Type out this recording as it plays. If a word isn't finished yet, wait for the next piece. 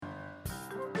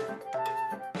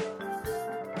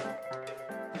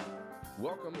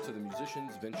Welcome to the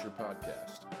Musicians Venture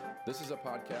Podcast. This is a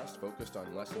podcast focused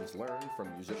on lessons learned from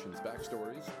musicians'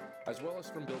 backstories, as well as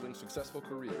from building successful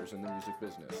careers in the music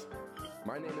business.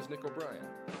 My name is Nick O'Brien,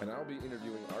 and I'll be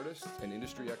interviewing artists and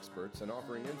industry experts and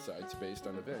offering insights based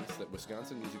on events that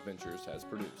Wisconsin Music Ventures has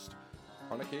produced.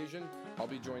 On occasion, I'll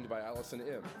be joined by Allison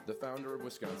M., the founder of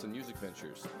Wisconsin Music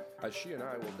Ventures, as she and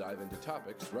I will dive into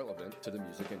topics relevant to the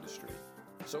music industry.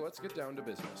 So let's get down to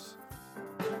business.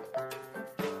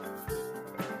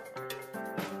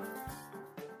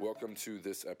 Welcome to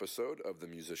this episode of the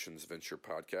Musicians Venture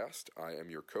Podcast. I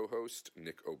am your co-host,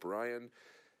 Nick O'Brien.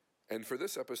 And for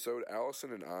this episode,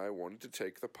 Allison and I wanted to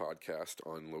take the podcast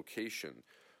on location.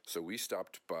 So we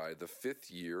stopped by the 5th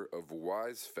year of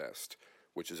Wise Fest,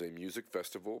 which is a music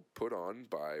festival put on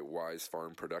by Wise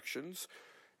Farm Productions,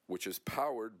 which is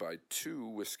powered by two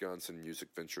Wisconsin Music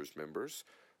Ventures members,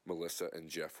 Melissa and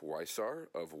Jeff Weissar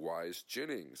of Wise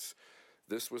Jennings.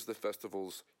 This was the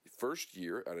festival's first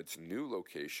year at its new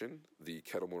location, the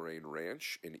Kettle Moraine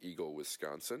Ranch in Eagle,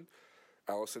 Wisconsin.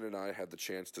 Allison and I had the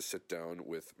chance to sit down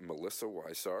with Melissa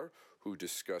Weissar, who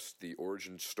discussed the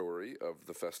origin story of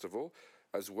the festival,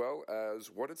 as well as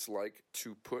what it's like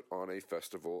to put on a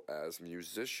festival as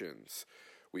musicians.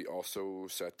 We also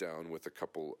sat down with a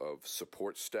couple of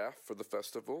support staff for the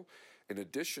festival, in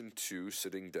addition to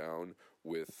sitting down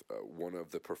with one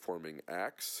of the performing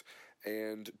acts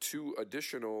and two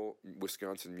additional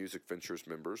Wisconsin Music Ventures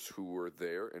members who were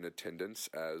there in attendance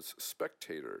as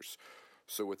spectators.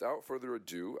 So without further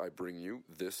ado, I bring you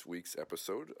this week's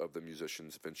episode of the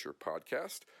Musicians Venture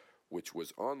Podcast, which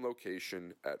was on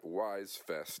location at Wise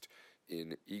Fest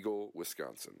in Eagle,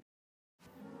 Wisconsin.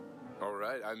 All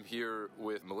right, I'm here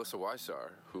with Melissa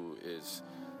Weissar, who is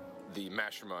the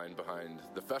mastermind behind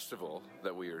the festival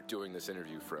that we are doing this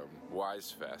interview from, Wise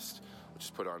Fest, which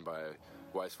is put on by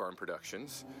Wise Farm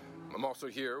Productions. I'm also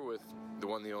here with the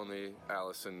one, the only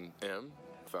Allison M.,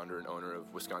 founder and owner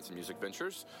of Wisconsin Music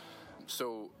Ventures.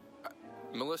 So,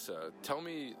 Melissa, tell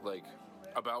me,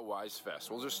 about Wise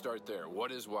Fest. We'll just start there. What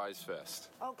is Wise Fest?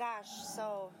 Oh gosh,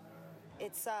 so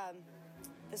it's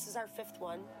this is our 5th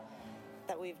one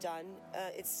that we've done.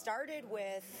 It started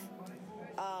with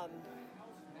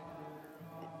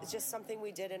just something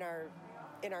we did in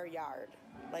our yard.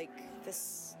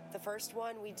 The first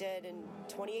one we did in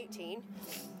 2018,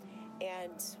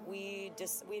 and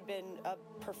we'd been a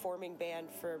performing band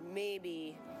for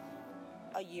maybe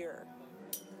a year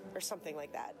or something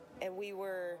like that, and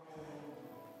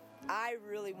I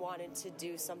really wanted to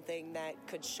do something that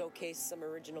could showcase some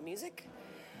original music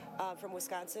from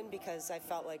Wisconsin, because I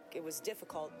felt like it was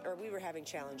difficult, or we were having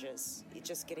challenges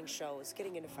just getting shows,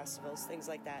 getting into festivals, things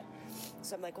like that.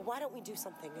 So I'm like, well, why don't we do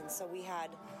something? And so we had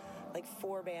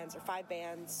 4 bands or 5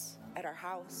 bands at our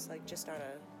house, just on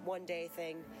a one-day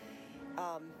thing,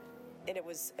 and it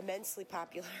was immensely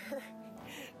popular.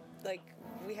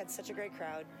 We had such a great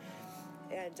crowd.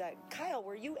 And Kyle,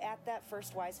 were you at that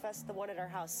first Wise Fest, the one at our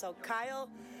house? So Kyle,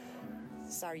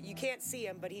 sorry, you can't see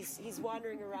him, but he's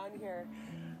wandering around here.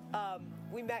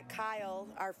 We met Kyle,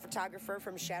 our photographer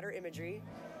from Shatter Imagery,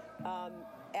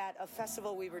 at a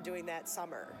festival we were doing that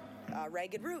summer,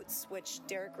 Ragged Roots, which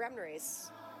Derek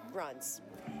Remnerace runs.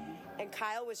 And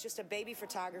Kyle was just a baby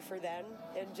photographer then,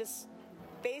 and just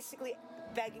basically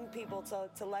begging people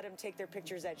to let him take their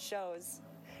pictures at shows.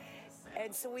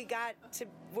 And so he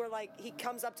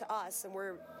comes up to us, and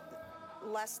we're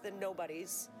less than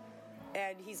nobodies.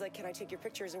 And he's like, can I take your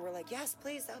pictures? And we're like, yes,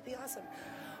 please, that would be awesome.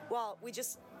 Well, we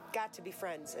just got to be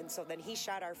friends. And so then he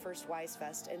shot our first Wise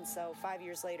Fest. And so 5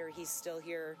 years later, he's still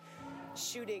here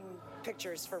shooting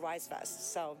pictures for Wise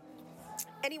Fest. So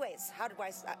anyways, how did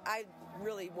I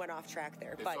really went off track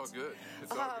there. It's all good.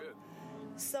 It's all good.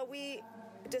 So we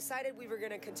decided we were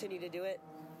going to continue to do it.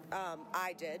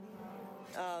 I did.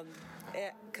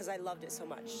 Because I loved it so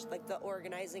much, the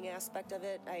organizing aspect of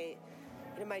it.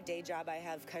 In my day job, I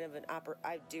have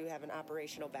I do have an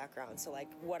operational background. So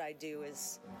what I do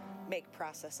is make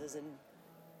processes and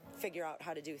figure out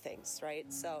how to do things,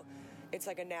 right? So it's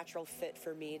a natural fit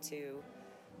for me to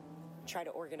try to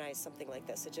organize something like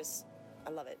this. I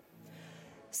love it.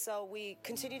 So we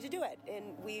continue to do it,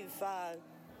 and we've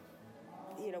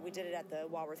we did it at the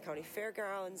Walworth County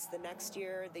Fairgrounds the next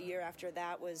year. The year after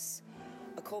that was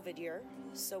a COVID year,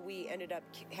 so we ended up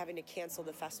having to cancel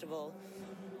the festival,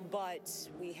 but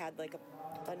we had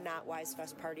a not Wise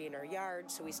Fest party in our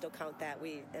yard, so we still count that.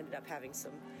 We ended up having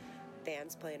some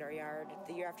bands play in our yard.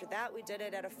 The year after that, we did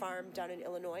it at a farm down in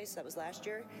Illinois, so that was last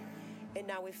year, and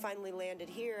now we finally landed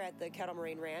here at the Kettle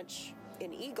Moraine Ranch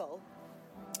in Eagle,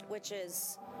 which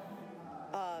is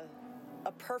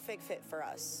a perfect fit for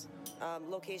us.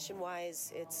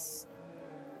 Location-wise, it's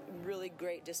really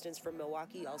great distance from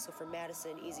Milwaukee, also from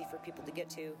Madison, easy for people to get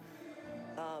to.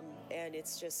 And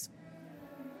it's just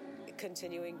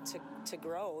continuing to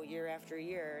grow year after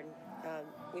year. And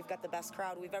we've got the best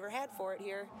crowd we've ever had for it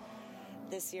here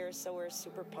this year, so we're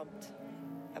super pumped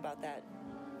about that.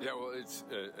 Yeah, well, this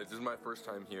is my first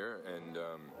time here, and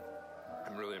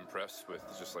I'm really impressed with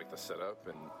just like the setup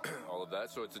and all of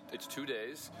that. So it's 2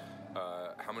 days.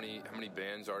 How many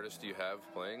bands, artists do you have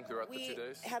playing throughout the 2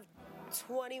 days? We have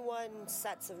 21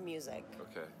 sets of music.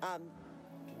 Okay.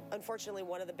 Unfortunately,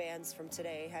 one of the bands from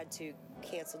today had to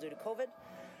cancel due to COVID,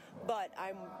 but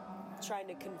I'm trying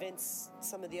to convince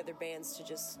some of the other bands to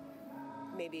just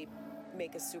maybe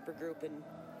make a super group and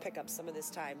pick up some of this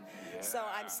time. Yeah. So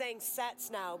I'm saying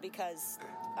sets now because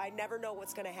I never know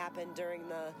what's going to happen during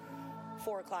the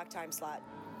 4 o'clock time slot.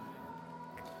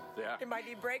 Yeah. It might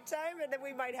be break time, and then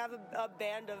we might have a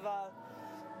band of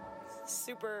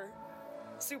super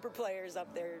players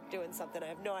up there doing something. I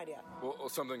have no idea. Well,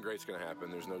 something great's going to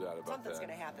happen. There's no doubt about Something's that.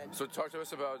 going to happen. So talk to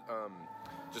us about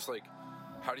just like,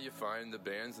 how do you find the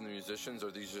bands and the musicians?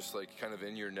 Are these just like kind of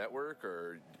in your network,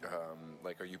 or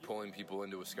like are you pulling people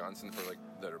into Wisconsin for like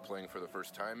that are playing for the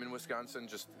first time in Wisconsin?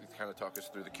 Just kind of talk us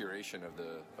through the curation of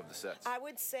the sets. I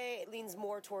would say it leans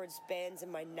more towards bands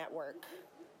in my network.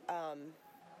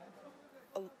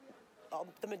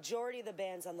 The majority of the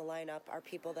bands on the lineup are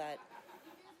people that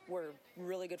we're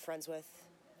really good friends with,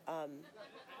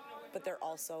 but they're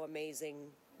also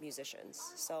amazing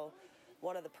musicians. So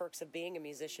one of the perks of being a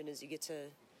musician is you get to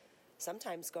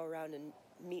sometimes go around and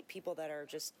meet people that are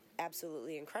just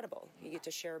absolutely incredible. You get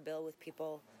to share a bill with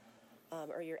people,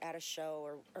 or you're at a show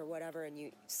or whatever, and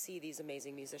you see these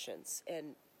amazing musicians.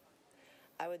 And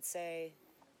I would say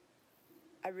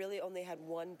I really only had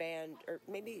one band, or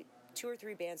maybe 2 or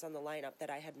 3 bands on the lineup that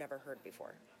I had never heard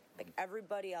before. Like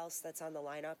everybody else that's on the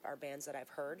lineup are bands that I've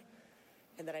heard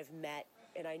and that I've met,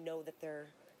 and I know that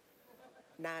they're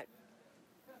not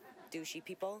douchey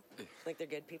people, like they're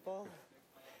good people,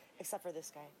 except for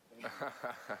this guy.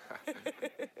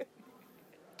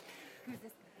 Who's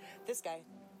this? This guy,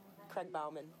 Craig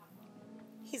Bauman.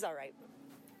 He's all right.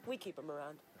 We keep him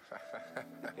around. I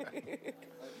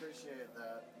appreciate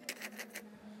that.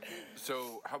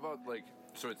 So how about like,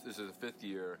 so this is the 5th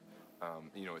year.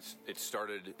 It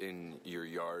started in your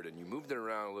yard and you moved it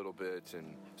around a little bit,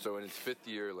 and so in its 5th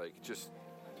year, like, just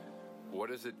what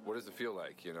does it feel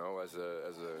like? You know, it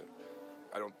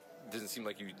doesn't seem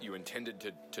like you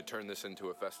intended to turn this into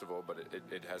a festival, but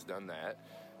it has done that,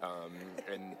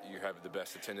 and you have the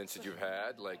best attendance that you've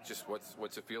had. Like, just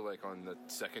what's it feel like on the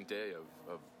 2nd day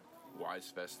of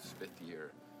Wise Fest's 5th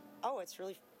year? Oh, it's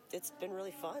been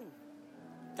really fun.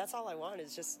 That's all I want,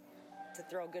 is just to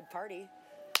throw a good party,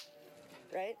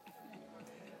 right?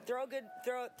 Throw a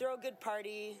good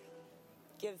party,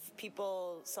 give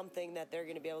people something that they're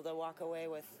going to be able to walk away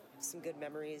with some good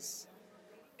memories,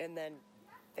 and then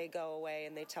they go away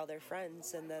and they tell their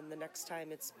friends, and then the next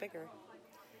time it's bigger.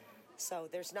 So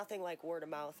there's nothing like word of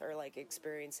mouth or like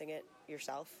experiencing it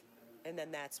yourself, and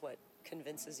then that's what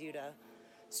convinces you to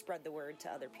spread the word to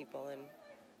other people,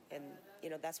 and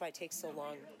that's why it takes so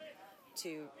long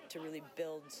to really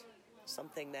build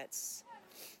something that's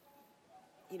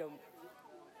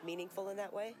meaningful in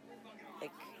that way.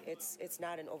 Like, it's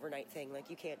not an overnight thing. Like,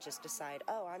 you can't just decide,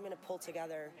 oh, I'm going to pull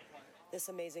together this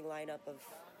amazing lineup of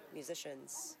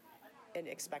musicians and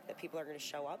expect that people are going to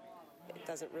show up. It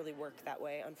doesn't really work that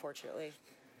way, unfortunately.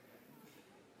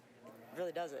 It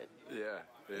really doesn't. Yeah.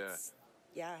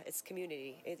 It's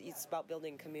community. It's about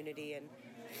building community, and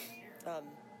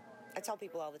I tell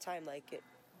people all the time, like,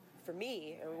 for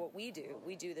me, or what we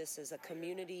do this as a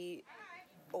community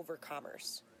over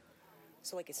commerce.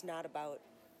 So, like, it's not about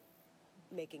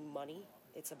making money,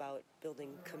 it's about building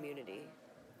community,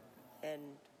 and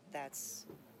that's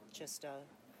just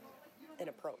an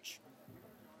approach.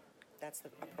 That's the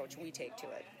approach we take to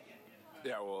it.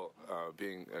 Yeah, well,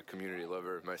 being a community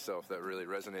lover myself, that really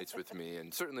resonates with me,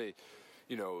 and certainly,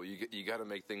 you got to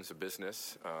make things a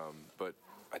business, but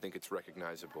I think it's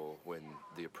recognizable when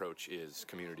the approach is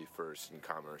community first and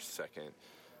commerce second.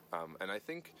 And I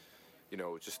think,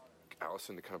 just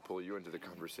Allison, to kind of pull you into the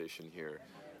conversation here,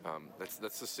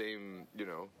 that's the same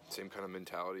kind of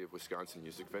mentality of Wisconsin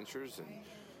Music Ventures and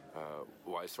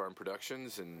Wise Farm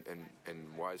Productions and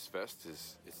Wise Fest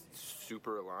is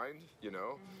super aligned,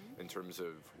 in terms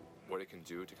of what it can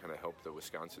do to kind of help the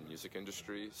Wisconsin music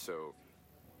industry. So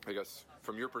I guess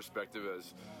from your perspective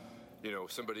as,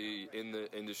 somebody in the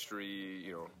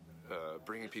industry,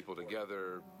 bringing people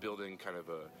together, building kind of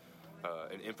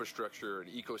an infrastructure, an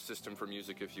ecosystem for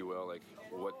music, if you will, like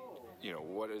what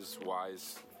does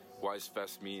Wise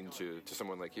Fest mean to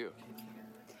someone like you?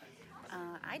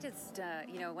 I just,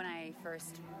 when I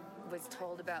first was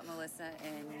told about Melissa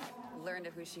and learned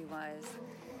of who she was,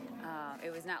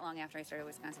 it was not long after I started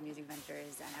Wisconsin Music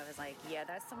Ventures, and I was like, yeah,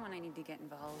 that's someone I need to get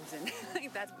involved in.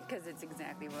 Like, that's because it's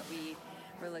exactly what we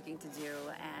were looking to do.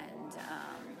 And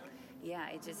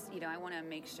it just, I want to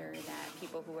make sure that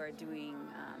people who are doing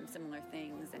similar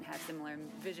things and have similar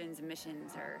visions and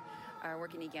missions are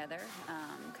working together,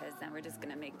 because then we're just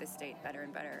going to make the state better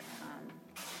and better,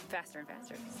 faster and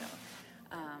faster. So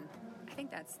I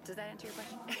think does that answer your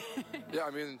question? Yeah,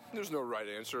 I mean, there's no right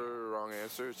answer or wrong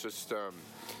answer. It's just,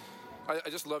 I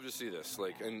just love to see this.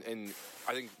 Like, and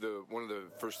I think one of the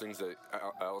first things that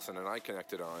Allison and I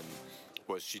connected on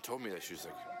was she told me that she was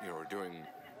like, we're doing,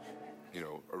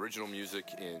 original music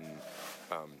in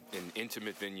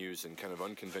intimate venues and kind of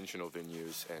unconventional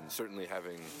venues, and certainly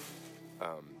having,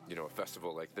 a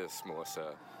festival like this,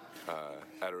 Melissa,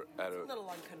 at a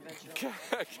little unconventional.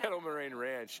 Kettle Moraine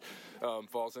Ranch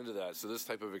falls into that. So this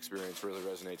type of experience really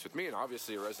resonates with me, and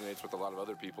obviously it resonates with a lot of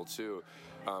other people too.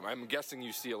 I'm guessing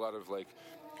you see a lot of like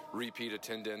repeat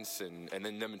attendance and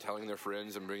then them telling their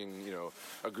friends and bringing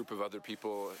a group of other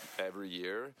people every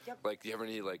year. Yep. Like, do you have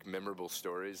any like memorable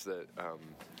stories that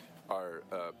are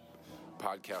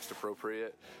podcast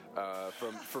appropriate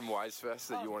from Wisefest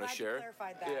that you want to share?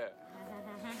 Clarified that.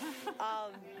 Yeah.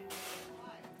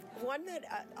 One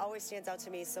that always stands out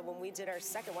to me, so when we did our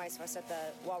second Wisefest at the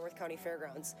Walworth County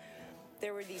Fairgrounds,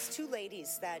 there were these two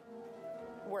ladies that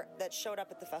showed up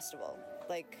at the festival,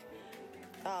 like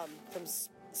from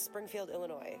Springfield,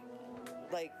 Illinois,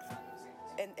 like,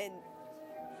 and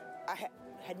I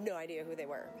had no idea who they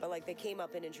were, but like they came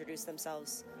up and introduced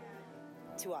themselves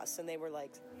to us, and they were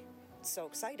like so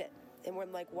excited, and we're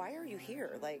like, why are you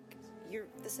here? Like,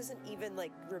 this isn't even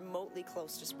like remotely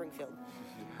close to Springfield,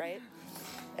 right?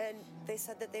 And they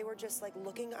said that they were just like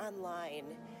looking online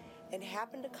and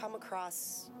happened to come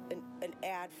across an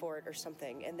ad for it or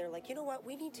something, and they're like, you know what,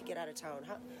 we need to get out of town,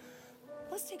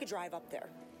 let's take a drive up there.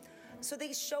 So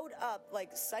they showed up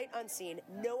like sight unseen,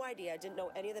 no idea, didn't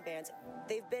know any of the bands.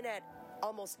 They've been at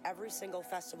almost every single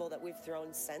festival that we've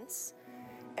thrown since,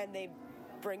 and they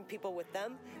bring people with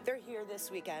them. They're here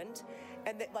this weekend,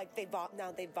 and they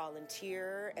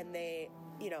volunteer, and they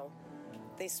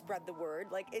spread the word.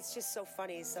 Like, it's just so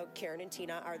funny. So Karen and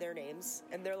Tina are their names,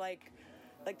 and they're like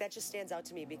that just stands out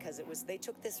to me because they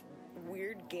took this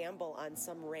weird gamble on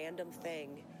some random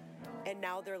thing, and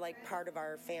now they're like part of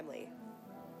our family.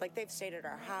 Like, they've stayed at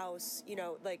our house,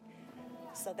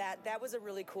 so that was a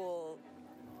really cool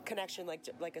connection,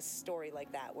 like a story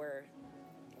like that, where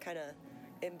it kind of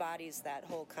embodies that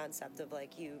whole concept of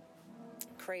like you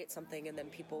create something and then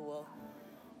people will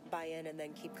buy in and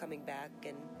then keep coming back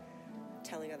and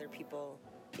telling other people,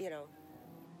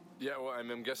 Yeah, well,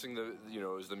 I'm guessing it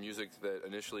was the music that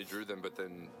initially drew them, but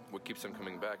then what keeps them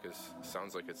coming back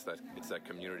sounds like it's that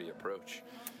community approach.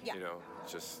 Yeah.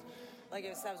 Just like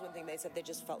that was one thing they said. They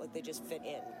just felt like they just fit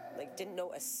in, like didn't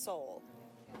know a soul,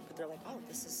 but they're like, oh,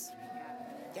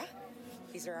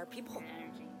 these are our people,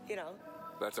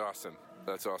 That's awesome.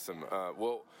 That's awesome.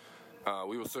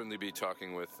 We will certainly be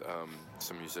talking with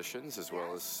some musicians as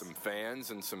well as some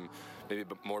fans and some maybe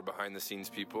more behind-the-scenes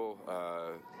people. Can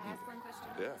I ask one question?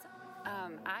 Yeah.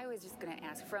 I was just going to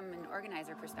ask, from an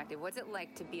organizer perspective, what's it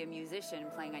like to be a musician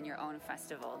playing on your own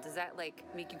festival? Does that make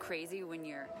you crazy when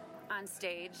you're on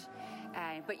stage,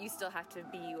 but you still have to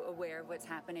be aware of what's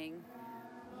happening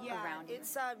around you?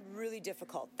 It's really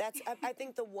difficult. That's I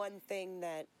think the one thing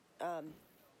that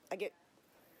I get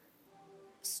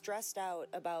stressed out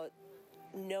about,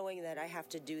 knowing that I have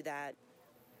to do that,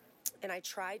 and I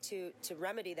try to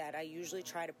remedy that. I usually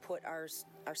try to put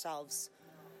ourselves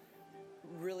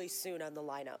really soon on the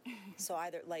lineup. So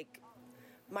either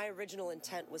my original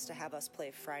intent was to have us play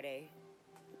Friday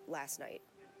last night,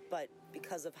 but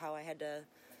because of how I had to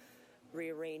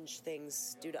rearrange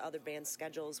things due to other band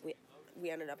schedules, we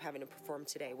ended up having to perform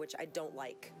today, which I don't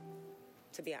like,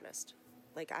 to be honest.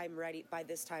 Like, I'm ready, by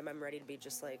this time I'm ready to be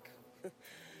just like,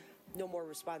 no more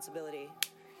responsibility,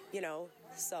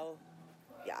 So,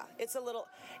 yeah, it's a little,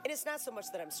 and it's not so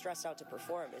much that I'm stressed out to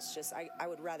perform, it's just I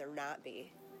would rather not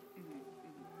be,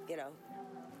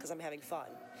 because I'm having fun,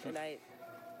 and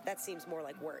that seems more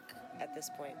like work at this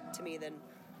point to me than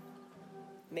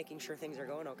making sure things are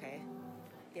going okay,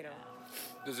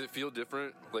 Does it feel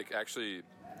different, actually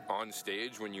on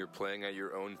stage when you're playing at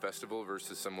your own festival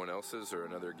versus someone else's or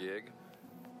another gig?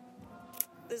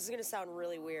 This is going to sound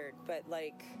really weird, but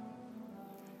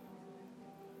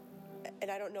and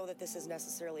I don't know that this is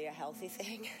necessarily a healthy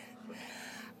thing.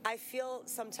 I feel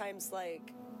sometimes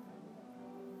like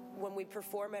when we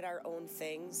perform at our own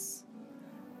things,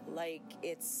 like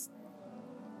it's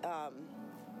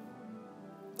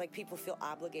like people feel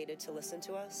obligated to listen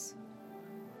to us.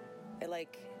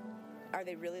 Like, are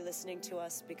they really listening to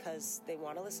us because they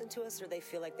want to listen to us, or they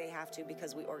feel like they have to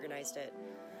because we organized it?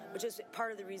 Which is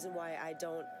part of the reason why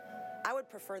I would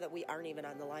prefer that we aren't even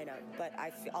on the lineup, but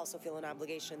I also feel an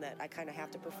obligation that I kind of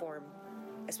have to perform,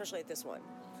 especially at this one.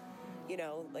 You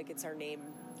know, like it's our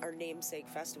namesake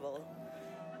festival.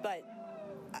 But,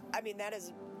 I mean, that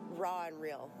is raw and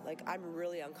real. Like, I'm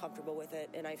really uncomfortable with it,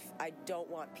 and I don't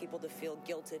want people to feel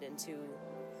guilted into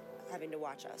having to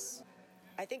watch us.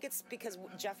 I think it's because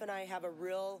Jeff and I have a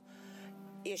real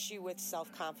issue with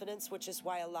self-confidence, which is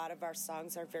why a lot of our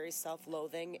songs are very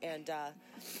self-loathing and,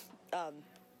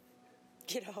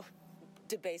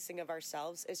 debasing of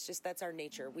ourselves. It's just, that's our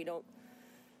nature.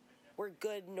 We're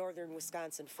good northern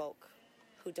Wisconsin folk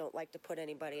who don't like to put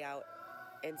anybody out.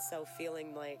 And so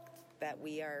feeling like that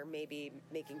we are maybe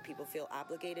making people feel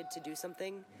obligated to do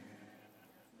something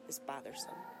is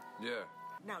bothersome. Yeah.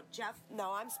 Now, Jeff,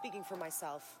 I'm speaking for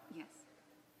myself. Yes.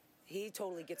 He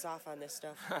totally gets off on this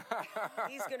stuff.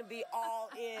 He's going to be all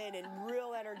in and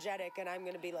real energetic, and I'm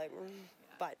going to be like,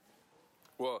 but.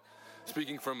 Well,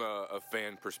 speaking from a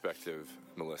fan perspective,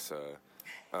 Melissa,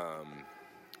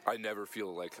 I never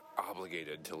feel like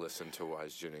obligated to listen to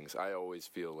Wise Jennings. I always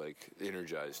feel like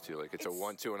energized to, like it's a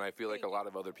want-to, and I feel like a lot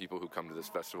of other people who come to this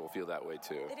festival feel that way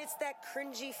too. It's that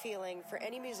cringy feeling for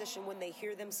any musician when they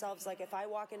hear themselves, like if I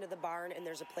walk into the barn and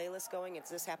there's a playlist going,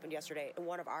 this happened yesterday, and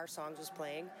one of our songs was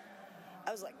playing,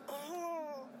 I was like,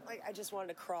 oh, like I just wanted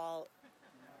to crawl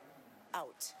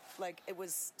out. Like it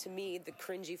was, to me, the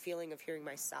cringy feeling of hearing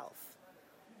myself.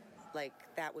 Like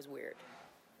that was weird.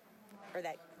 Or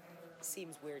that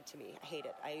seems weird to me. I hate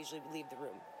it. I usually leave the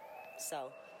room.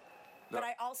 So, but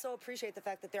I also appreciate the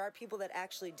fact that there are people that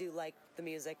actually do like the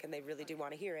music and they really do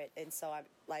want to hear it. And so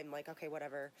I'm like, okay,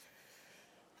 whatever.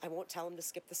 I won't tell them to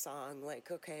skip the song.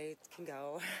 Like, okay, it can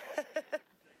go.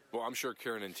 Well, I'm sure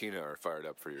Karen and Tina are fired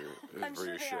up for your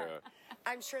show.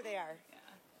 I'm sure they are. Yeah.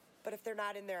 But if they're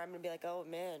not in there, I'm going to be like, oh,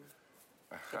 man,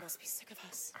 they must be sick of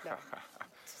us. No.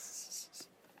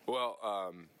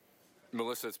 Well,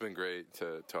 Melissa, it's been great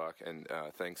to talk, and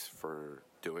thanks for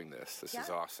doing this. This is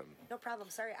awesome. No problem.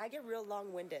 Sorry, I get real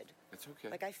long-winded. It's okay.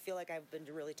 Like, I feel like I've been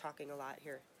really talking a lot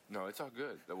here. No, it's all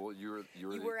good. Well, you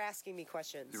were asking me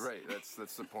questions. You're right. That's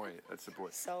the point. That's the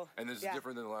point. So, and this is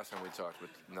different than the last time we talked,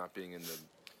 with not being in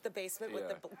the basement with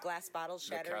the glass bottles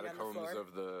shattering on the floor. The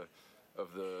catacombs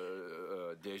of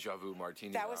the Deja Vu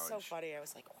Martini That was Lounge. so funny. I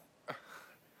was like, oh,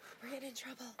 we're getting in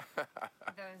trouble.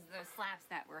 Those slaps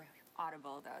that were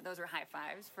audible, though, those were high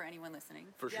fives for anyone listening.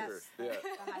 For sure, yeah.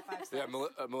 The high five yeah,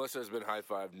 Melissa has been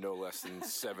high-fived no less than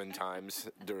 7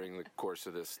 times during the course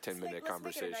of this 10-minute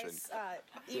conversation. Let's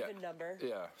make it a nice, even number.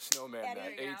 Yeah, snowman Eddie,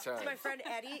 that 8 times. My friend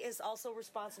Eddie is also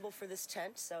responsible for this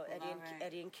tent, so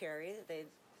Eddie and Carrie, they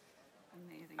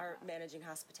are managing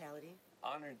hospitality.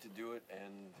 Honored to do it,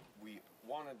 and we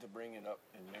wanted to bring it up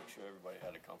and make sure everybody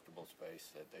had a comfortable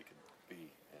space that they could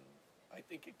be, and I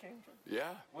think it came to.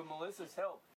 Yeah. With Melissa's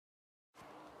help.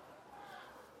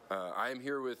 I am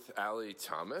here with Allie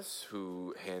Thomas,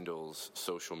 who handles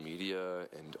social media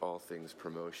and all things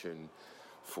promotion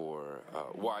for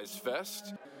Wise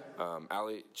Fest.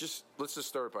 Allie, let's just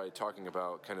start by talking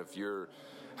about kind of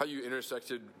how you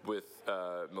intersected with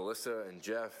Melissa and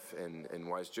Jeff and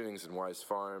Wise Jennings and Wise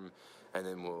Farm, and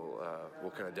then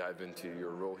we'll kind of dive into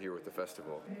your role here with the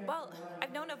festival. Well,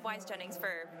 I've known of Wise Jennings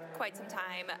for quite some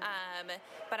time,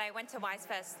 but I went to Wise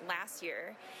Fest last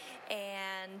year,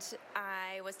 and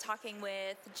I was talking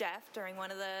with Jeff during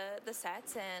one of the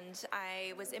sets, and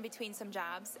I was in between some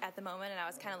jobs at the moment, and I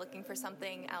was kind of looking for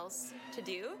something else to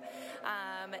do,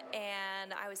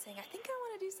 and I was saying, I think I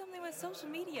want to do something with social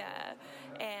media,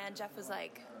 and Jeff was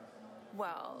like,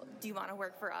 well, do you want to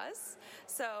work for us?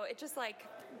 So it just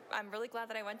I'm really glad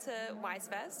that I went to Wise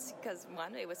Fest because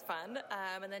 1, it was fun,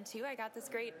 and then 2, I got this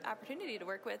great opportunity to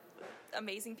work with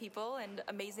amazing people and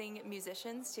amazing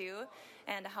musicians too,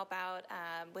 and to help out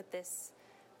with this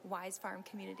Wise Farm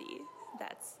community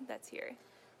that's here.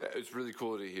 It's really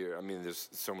cool to hear. I mean, there's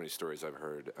so many stories I've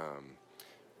heard.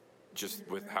 Just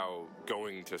with how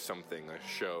going to something, a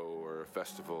show or a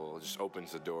festival, just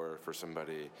opens the door for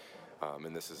somebody.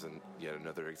 And this is yet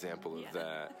another example of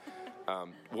that.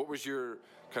 What was your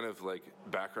kind of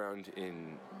background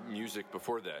in music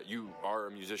before that? You are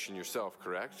a musician yourself,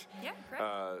 correct? Yeah,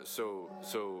 correct.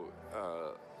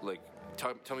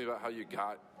 Tell me about how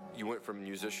you went from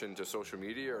musician to social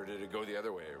media, or did it go the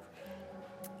other way?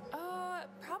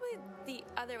 Probably the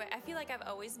other way. I feel like I've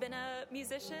always been a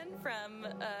musician from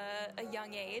a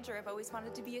young age, or I've always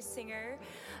wanted to be a singer.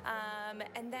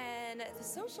 And then the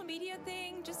social media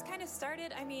thing just kind of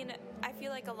started. I mean, I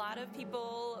feel like a lot of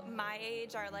people my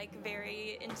age are like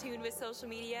very in tune with social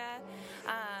media.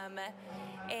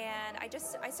 And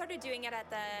I started doing it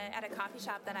at a coffee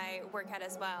shop that I work at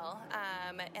as well.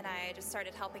 And I just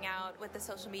started helping out with the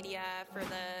social media for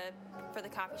the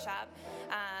coffee shop.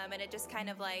 And it just kind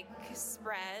of like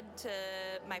spread to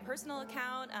my personal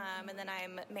account. And then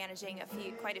I'm managing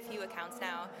quite a few accounts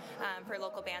now for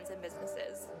local bands and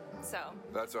businesses. So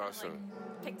that's awesome.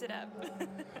 Picked it up.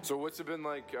 So what's it been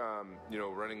like,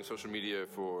 running social media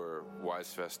for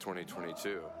WiseFest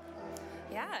 2022?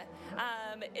 Yeah,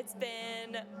 it's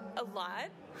been a lot.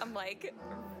 I'm like,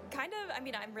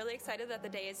 I'm really excited that the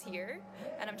day is here,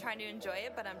 and I'm trying to enjoy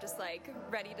it, but I'm just like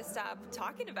ready to stop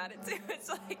talking about it too. It's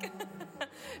like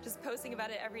just posting about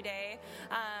it every day.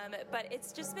 But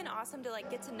it's just been awesome to like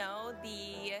get to know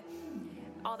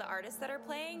all the artists that are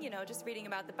playing, just reading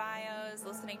about the bios,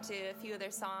 listening to a few of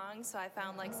their songs. So I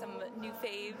found like some new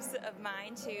faves of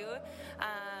mine too.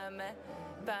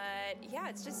 But yeah,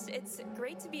 it's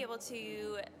great to be able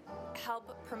to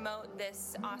help promote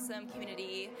this awesome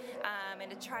community, and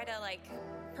to try to like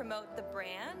promote the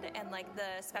brand and like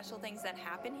the special things that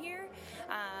happen here,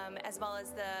 as well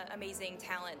as the amazing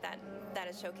talent that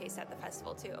is showcased at the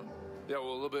festival too. Yeah,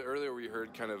 well, a little bit earlier we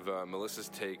heard kind of Melissa's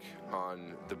take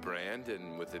on the brand,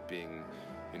 and with it being,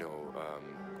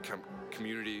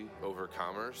 community over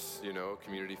commerce,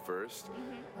 community first.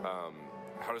 Mm-hmm.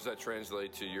 How does that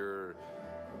translate to your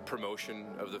promotion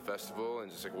of the festival,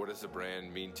 and just like what does the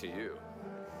brand mean to you?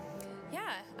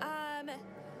 Yeah,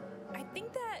 I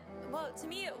think that, to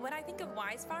me, when I think of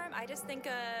Wise Farm, I just think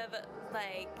of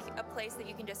like a place that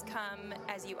you can just come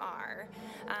as you are.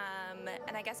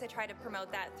 And I guess I try to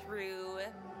promote that through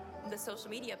the social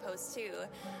media posts too.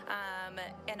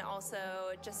 And also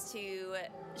just to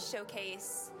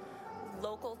showcase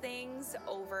local things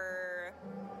over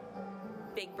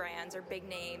big brands or big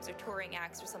names or touring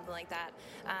acts or something like that.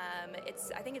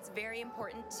 I think it's very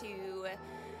important to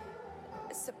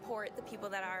support the people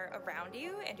that are around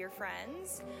you and your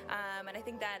friends, and I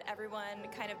think that everyone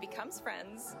kind of becomes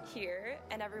friends here,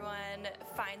 and everyone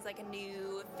finds like a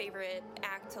new favorite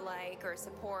act to like or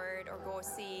support or go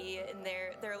see in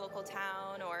their local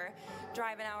town or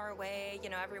drive an hour away.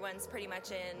 Everyone's pretty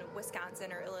much in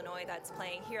Wisconsin or Illinois that's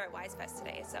playing here at WiseFest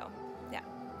today, so yeah.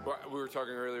 Well, we were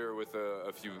talking earlier with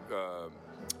a few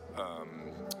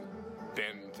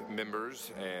band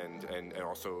members and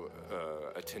also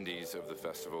attendees of the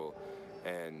festival,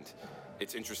 and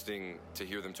it's interesting to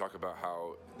hear them talk about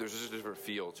how there's just a different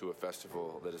feel to a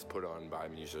festival that is put on by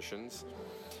musicians,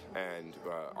 and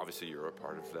obviously you're a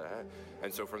part of that.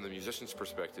 And so from the musician's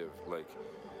perspective, like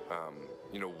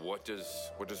what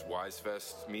does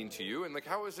WiseFest mean to you, and like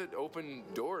how has it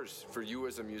opened doors for you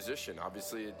as a musician?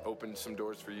 Obviously it opened some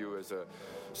doors for you as a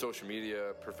social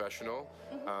media professional,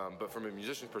 mm-hmm. But from a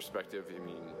musician's perspective, I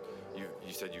mean,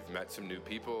 you said you've met some new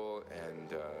people,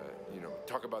 and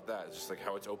talk about that, just like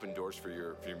how it's opened doors for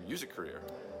your music career.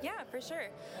 Yeah, for sure.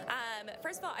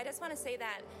 First of all, I just want to say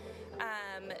that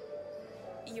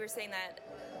you were saying that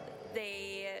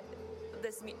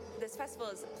this festival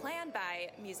is planned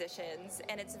by musicians,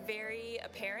 and it's very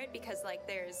apparent because like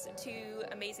there's 2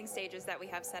 amazing stages that we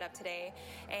have set up today,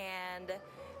 and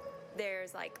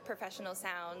there's like professional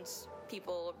sound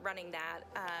people running that,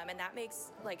 and that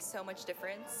makes like so much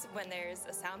difference when there's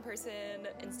a sound person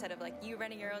instead of like you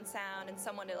running your own sound and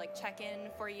someone to like check in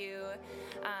for you.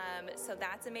 So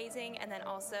that's amazing. And then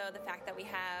also the fact that we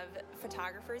have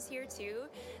photographers here too,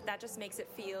 that just makes it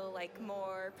feel like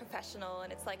more professional,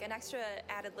 and it's like an extra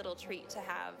added little treat to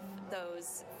have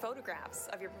those photographs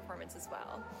of your performance as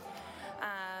well.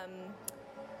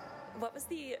 What was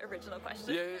the original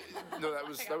question? Yeah, no, that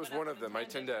was one of them. I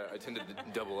tend to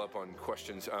double up on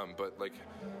questions, but like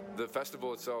the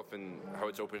festival itself and how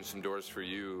it's opened some doors for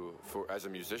you as a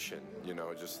musician.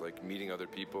 Just like meeting other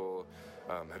people.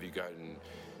 Have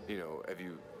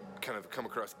you kind of come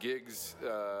across gigs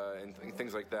and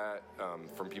things like that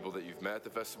from people that you've met at the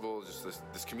festival? Just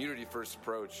this community first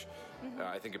approach, mm-hmm.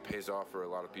 I think it pays off for a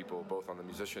lot of people, both on the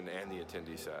musician and the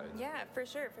attendee side. Yeah, for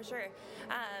sure.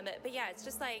 But yeah, it's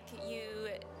just like you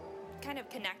kind of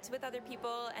connect with other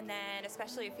people, and then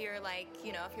especially if you're like,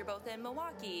 if you're both in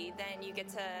Milwaukee, then you get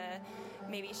to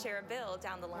maybe share a bill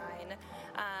down the line,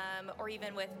 or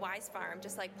even with Wise Farm,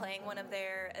 just like playing one of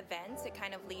their events, it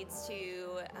kind of leads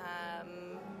to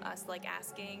us like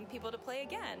asking people to play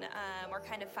again. We're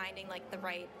kind of finding like the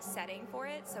right setting for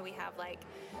it. So we have like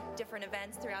different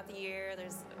events throughout the year.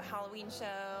 There's a Halloween show,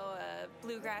 a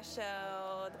bluegrass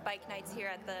show, the bike nights here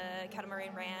at the Kettle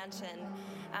Moraine Ranch, and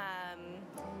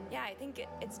yeah, I think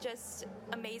it's just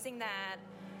amazing that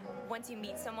once you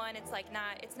meet someone, it's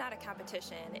not a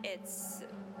competition. It's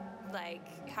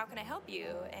like, how can I help you?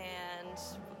 And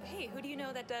hey, who do you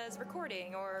know that does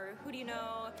recording? Or who do you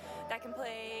know that can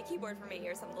play keyboard for me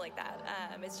or something like that?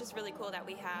 It's just really cool that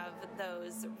we have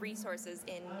those resources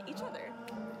in each other.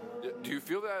 Do you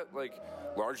feel that like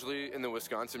largely in the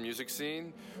Wisconsin music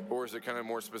scene, or is it kind of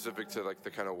more specific to like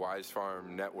the kind of Wise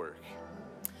Farm network?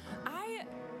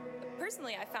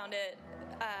 Personally, I found it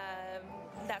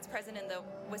that's present in the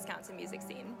Wisconsin music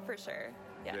scene for sure.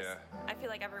 Yes. Yeah. I feel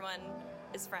like everyone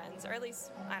is friends, or at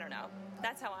least, I don't know.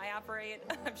 That's how I operate.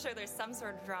 I'm sure there's some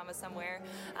sort of drama somewhere.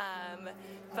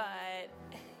 But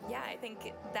yeah, I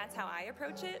think that's how I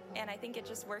approach it, and I think it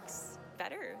just works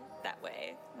better that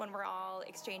way when we're all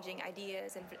exchanging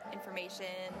ideas and information.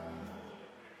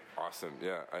 Awesome.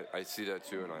 Yeah, I see that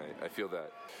too, and I feel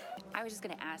that. I was just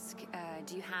going to ask,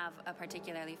 do you have a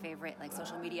particularly favorite like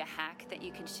social media hack that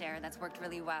you can share that's worked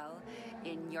really well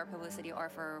in your publicity or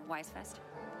for WiseFest?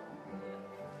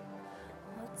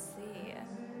 Let's see.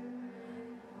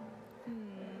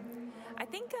 I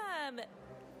think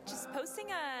just posting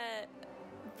a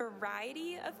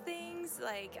variety of things,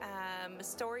 like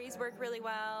stories work really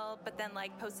well, but then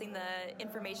like posting the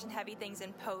information heavy things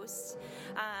in posts,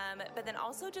 but then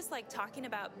also just like talking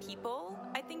about people,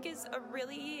 I think is a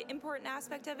really important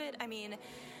aspect of it. I mean,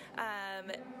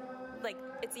 like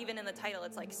it's even in the title,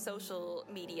 it's like social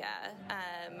media,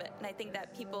 and I think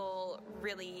that people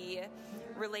really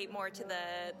relate more to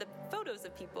the photos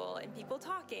of people and people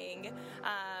talking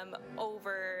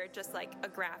over just like a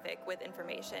graphic with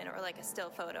information or like a still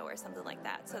photo or something like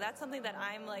that. So that's something that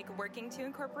I'm like working to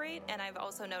incorporate, and I've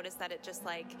also noticed that it just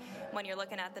like when you're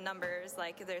looking at the numbers,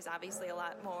 like there's obviously a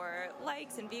lot more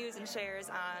likes and views and shares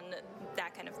on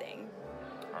that kind of thing.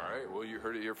 All right, well, you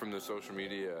heard it here from the social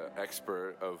media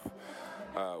expert of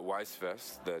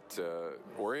WiseFest that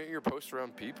orient your posts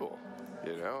around people,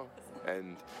 you know?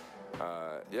 And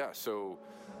yeah, so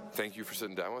thank you for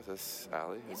sitting down with us,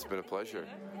 Allie. It's been a pleasure.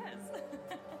 Yes.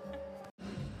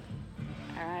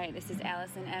 All right, this is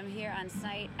Allison M. here on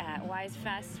site at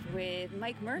WiseFest with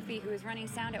Mike Murphy, who is running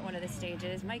sound at one of the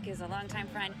stages. Mike is a longtime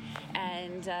friend,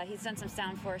 and he's done some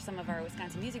sound for some of our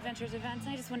Wisconsin Music Ventures events,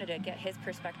 and I just wanted to get his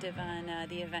perspective on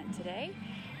the event today.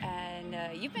 And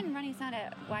you've been running sound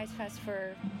at WiseFest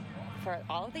for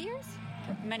all of the years?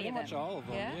 Many of them. Pretty much all of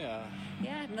them, yeah.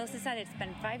 Yeah, Melissa said it's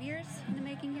been 5 years in the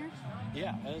making here?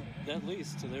 Yeah, at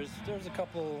least. There's a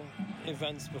couple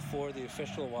events before the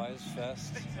official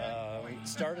WiseFest. We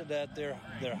started at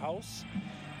their house,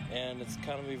 and it's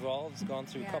kind of evolved. It's gone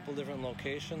through a couple different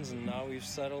locations, and now we've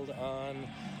settled on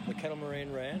the Kettle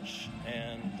Moraine Ranch.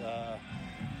 And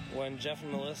when Jeff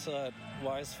and Melissa at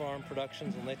Wise Farm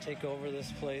Productions, when they take over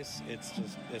this place,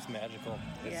 it's magical.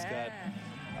 It's got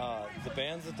the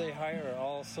bands that they hire are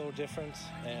all so different,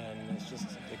 and it's just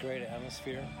a great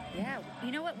atmosphere. Yeah.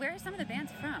 You know what? Where are some of the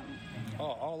bands from?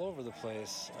 Oh, all over the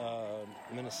place.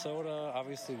 Minnesota,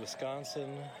 obviously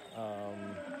Wisconsin,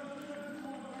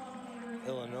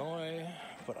 Illinois,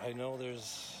 but I know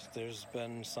there's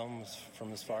been some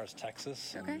from as far as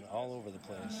Texas and all over the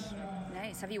place.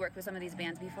 Nice. Have you worked with some of these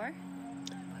bands before?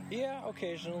 Yeah,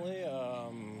 occasionally.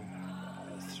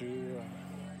 Through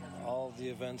all the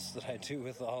events that I do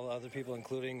with all other people,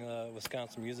 including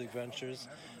Wisconsin Music Ventures,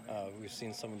 we've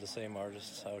seen some of the same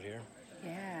artists out here.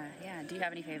 Yeah. Do you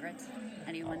have any favorites?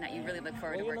 Anyone that you really look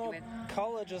forward to working with?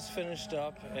 Kala just finished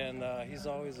up, and he's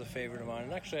always a favorite of mine.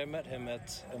 And actually, I met him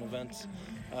at an event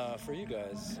for you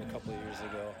guys a couple of years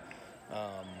ago.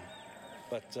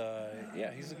 But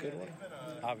yeah, he's a good one.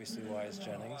 Obviously, Wise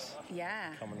Jennings.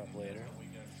 Yeah. Coming up later.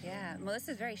 Yeah,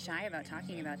 Melissa's very shy about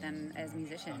talking about them as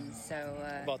musicians. So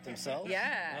about themselves?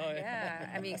 Yeah, oh, yeah.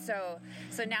 I mean, so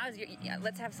now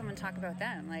let's have someone talk about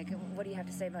them. Like, what do you have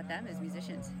to say about them as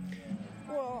musicians?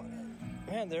 Well,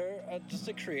 man, they're just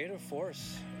a creative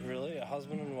force, really, a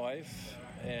husband and wife,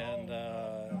 and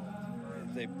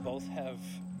they both have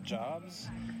jobs,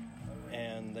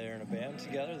 and they're in a band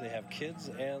together. They have kids,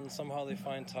 and somehow they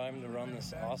find time to run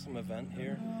this awesome event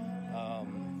here.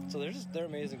 So they're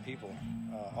amazing people.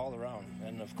 All around,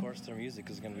 and of course their music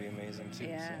is going to be amazing too.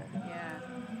 Yeah.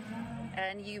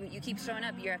 And you keep showing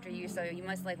up year after year, so you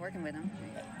must like working with them.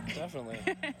 Definitely.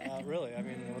 Really, I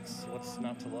mean, what's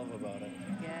not to love about it?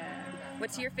 Yeah.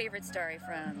 What's your favorite story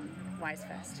from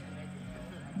WiseFest?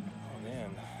 Oh man.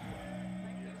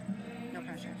 No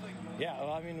pressure. Yeah,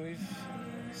 well, I mean,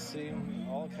 We've seen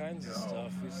all kinds of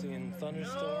stuff. We've seen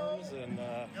thunderstorms and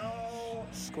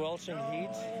squelching heat.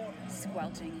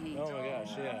 Squelching heat. Oh my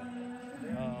gosh, yeah.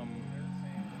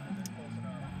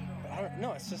 I don't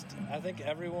know. It's just I think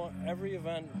every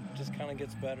event just kind of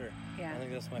gets better. Yeah. I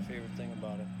think that's my favorite thing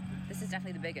about it. This is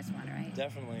definitely the biggest one, right?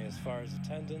 Definitely, as far as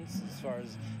attendance, as far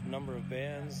as number of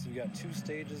bands, we got 2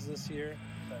 stages this year.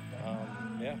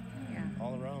 Yeah,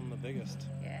 all around the biggest.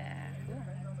 Yeah. Cool.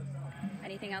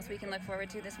 Anything else we can look forward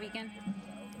to this weekend?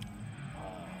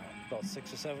 About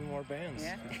 6 or 7 more bands.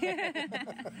 Yeah.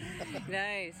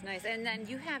 Nice. And then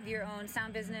you have your own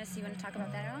sound business. You want to talk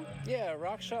about that at all? Yeah,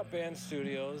 Rock Shop Band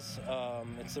Studios.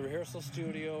 It's a rehearsal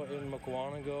studio in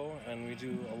Mukwonago, and we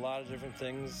do a lot of different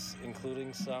things,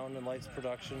 including sound and lights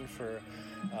production for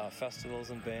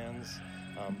festivals and bands.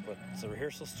 But it's a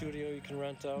rehearsal studio you can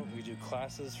rent out. We do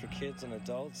classes for kids and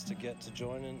adults to get to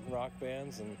join in rock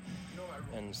bands and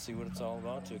see what it's all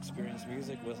about, to experience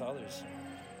music with others.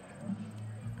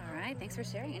 All right. Thanks for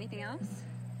sharing. Anything else?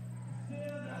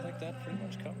 I think that pretty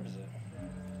much covers it.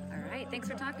 All right. Thanks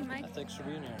for talking, Mike. Thanks for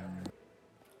being here.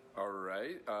 All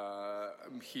right.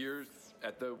 I'm here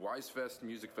at the Wisefest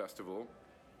Music Festival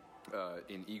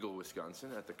in Eagle,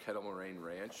 Wisconsin, at the Kettle Moraine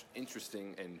Ranch.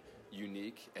 Interesting and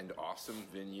unique and awesome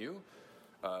venue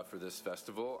for this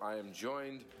festival. I am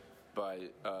joined by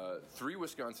 3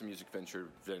 Wisconsin Music Venture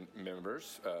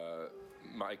members,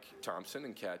 Mike Thompson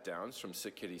and Kat Downs from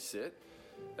Sick Kitty Sit,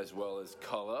 as well as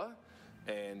Culla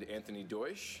and Anthony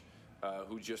Deutsch,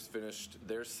 who just finished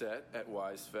their set at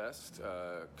Wisefest.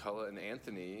 Culla and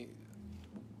Anthony,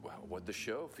 wow, what'd the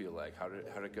show feel like? How'd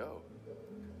it go?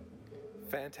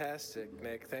 Fantastic,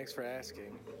 Nick. Thanks for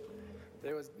asking.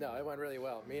 It went really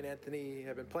well. Me and Anthony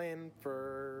have been playing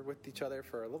with each other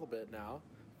for a little bit now,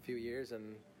 a few years,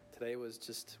 and today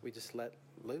we just let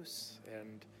loose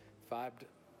and vibed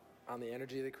on the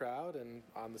energy of the crowd and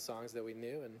on the songs that we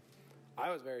knew, and I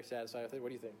was very satisfied with it. What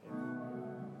do you think?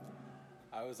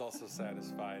 I was also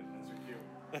satisfied.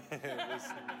 It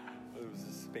was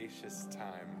a spacious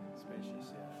time.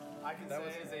 Spacious, yeah. I can say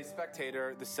as a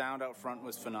spectator, the sound out front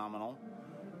was phenomenal,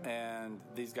 and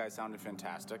these guys sounded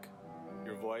fantastic.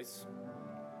 Your voice,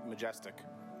 majestic.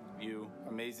 You,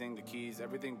 amazing. The keys,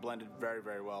 everything blended very,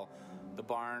 very well. The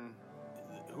barn,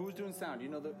 who was doing sound? You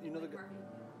know the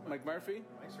Mike Murphy?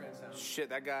 Mike's ran sound. Shit,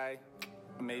 that guy,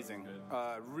 amazing.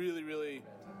 Really, really,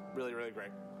 really, really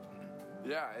great.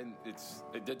 Yeah, and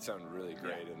it did sound really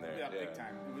great in there. Yeah, big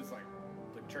time. It was like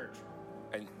church.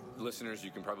 And listeners, you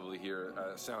can probably hear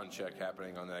a sound check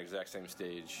happening on that exact same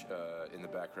stage in the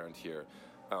background here.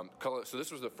 Culla, so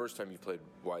this was the first time you played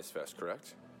Wisefest,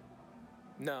 correct?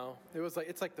 No, it's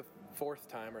like the 4th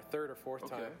time or 3rd or 4th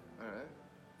time. Okay, all right.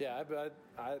 Yeah, but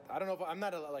I don't know if I'm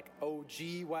not a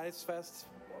OG Wisefest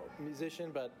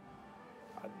musician, but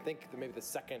I think maybe the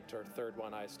 2nd or 3rd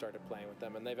one I started playing with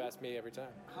them, and they've asked me every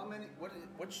time. How many?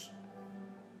 Which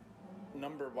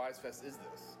number Wisefest is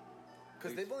this?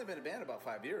 Because they've only been a band about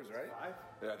 5 years, right? 5?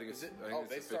 Yeah, I think it's.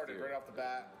 They started right off the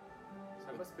bat.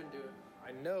 So I must have been doing.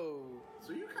 I know.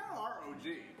 So you kind of are OG.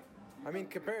 I mean,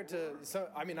 compared to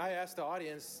I asked the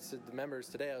audience, to the members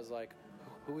today. I was like,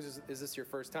 is this your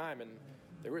first time? And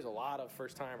there was a lot of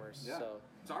first timers. Yeah. So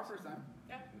It's our first time.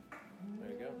 Yeah.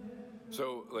 there you go.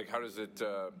 So, how does it?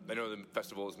 I know the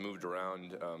festival has moved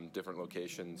around different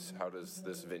locations. How does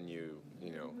this venue,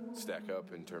 stack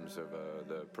up in terms of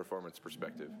the performance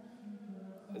perspective?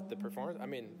 The performance. I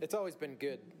mean, it's always been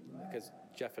good because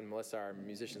Jeff and Melissa are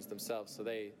musicians themselves, so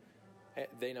they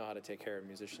know how to take care of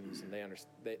musicians, and they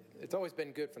understand. It's always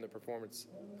been good from the performance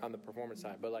on the performance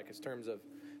side, but in terms of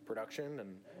production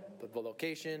and the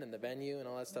location and the venue and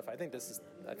all that stuff, I think it's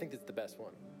the best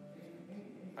one.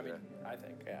 I mean, I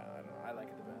think, yeah, I like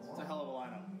it the best. It's a hell of a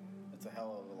lineup. It's a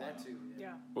hell of a lineup. That too.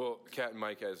 Yeah. Well, Kat and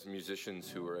Mike, as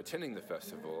musicians who are attending the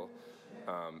festival,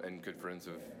 and good friends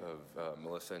of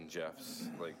Melissa and Jeff's,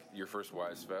 your first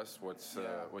Wisefest, what's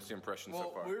the impression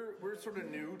so far? We're sort of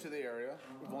new to the area.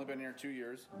 We've only been here 2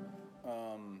 years,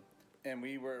 and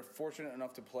we were fortunate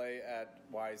enough to play at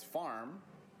Wise Farm,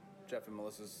 Jeff and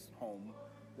Melissa's home,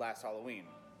 last Halloween,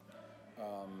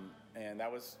 and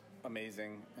that was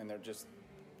amazing. And they're just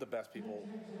the best people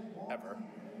ever.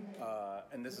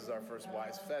 And this is our first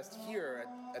Wisefest here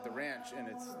at the ranch, and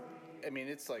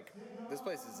it's like this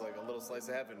place is like a little slice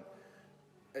of heaven.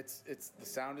 It's the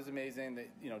sound is amazing.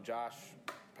 Josh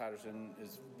Patterson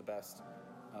is the best,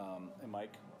 and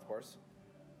Mike, of course.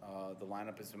 The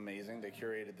lineup is amazing. They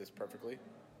curated this perfectly,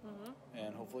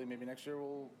 and hopefully, maybe next year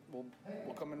we'll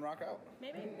come and rock out.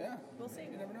 Maybe. Yeah, We'll see.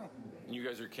 You never know. You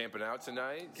guys are camping out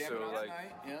tonight, Camping out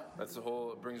tonight, yeah. That's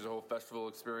brings the whole festival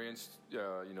experience,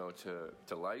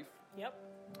 to life. Yep.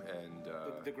 And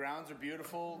the grounds are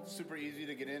beautiful, super easy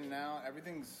to get in and out.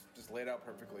 Everything's just laid out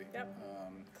perfectly. Yep.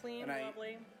 Clean,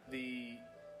 lovely.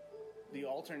 The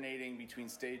alternating between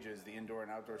stages, the indoor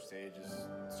and outdoor stage, is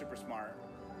super smart.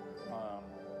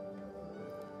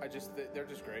 They're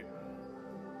just great.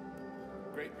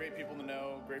 Great people to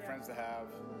know, great friends to have.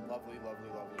 Lovely.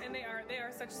 And they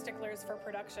are such sticklers for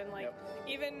production. Like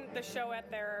even the show at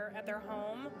their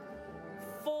home,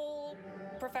 full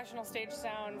professional stage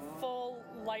sound, full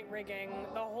light rigging,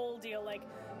 the whole deal. Like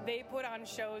they put on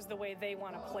shows the way they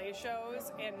want to play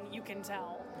shows, and you can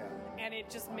tell. Yeah. And it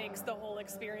just makes the whole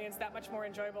experience that much more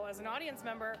enjoyable as an audience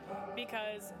member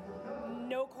because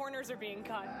no corners are being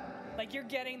cut. Like you're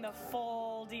getting the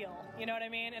full deal. You know what I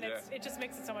mean? And it just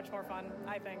makes it so much more fun,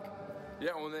 I think.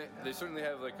 Yeah, well, they certainly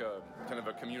have like a kind of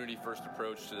a community first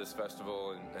approach to this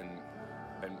festival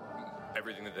and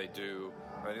everything that they do.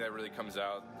 I think that really comes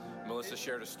out. Melissa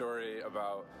shared a story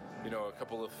about, a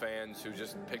couple of fans who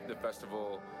just picked the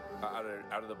festival out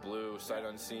of the blue, sight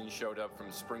unseen, showed up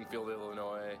from Springfield,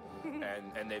 Illinois,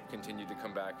 and they've continued to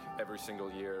come back every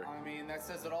single year. I mean, that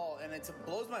says it all, and it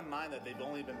blows my mind that they've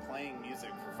only been playing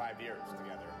music for 5 years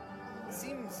together. It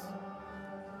seems,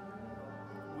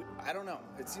 I don't know,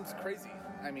 it seems crazy.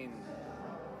 I mean,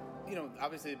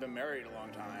 obviously they've been married a long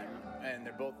time, and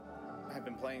they both have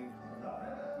been playing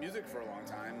music for a long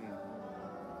time.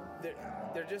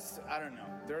 They're just, I don't know,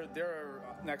 they're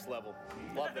next level.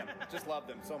 Love them, just love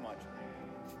them so much.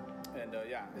 And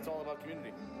it's all about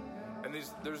community. And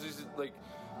there's these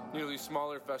these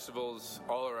smaller festivals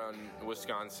all around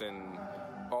Wisconsin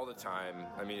all the time.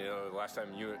 I mean, the last time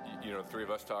the three of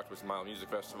us talked was Mile Music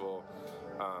Festival.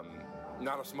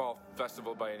 Not a small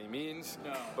festival by any means,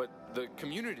 no. But the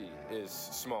community is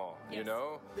small, yes.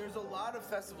 There's a lot of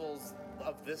festivals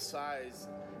of this size.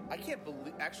 I can't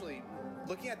believe, actually,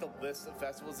 looking at the list of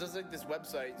festivals, there's like this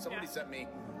website somebody sent me.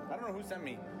 I don't know who sent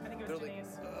me. I think it was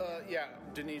Denise.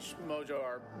 Denise Mojo,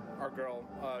 our girl.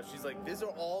 She's like, these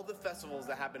are all the festivals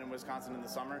that happen in Wisconsin in the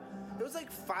summer. There was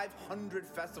like 500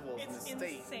 festivals in the state.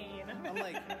 It's insane. I'm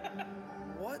like,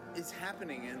 what is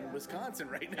happening in Wisconsin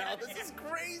right now? This is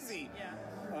crazy. Yeah.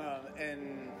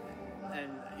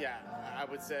 I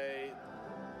would say,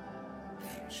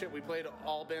 we played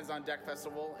All Bands on Deck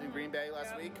Festival in Green Bay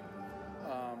last week,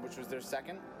 which was their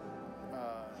second,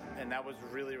 and that was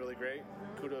really, really great.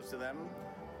 Kudos to them,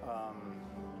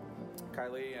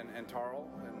 Kylie and Tarl,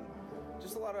 and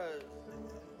just a lot of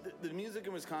the music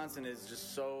in Wisconsin is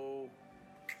just so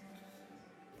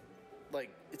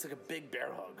it's like a big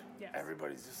bear hug. Yes.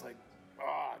 Everybody's just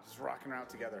just rocking out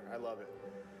together. I love it.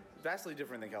 Vastly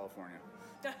different than California.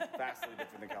 Vastly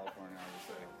different than California, I would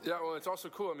say. Yeah, well, it's also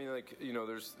cool. I mean,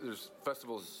 there's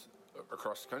festivals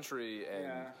across the country,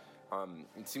 and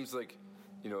it seems like,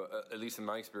 at least in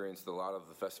my experience, a lot of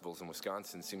the festivals in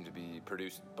Wisconsin seem to be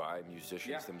produced by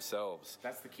musicians themselves.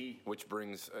 That's the key. Which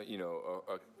brings,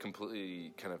 a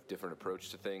completely kind of different approach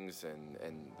to things,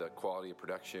 and the quality of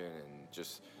production, and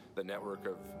just the network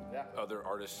of other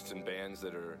artists and bands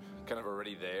that are kind of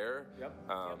already there. Yep.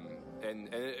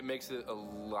 And it makes it a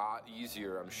lot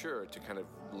easier, I'm sure, to kind of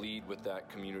lead with that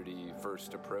community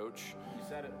first approach. You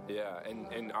said it. Yeah,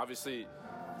 and obviously,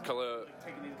 Kala,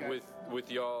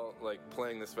 with y'all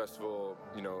playing this festival,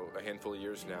 a handful of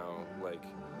years now,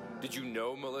 did you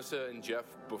know Melissa and Jeff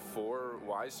before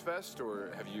Wisefest,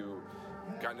 or have you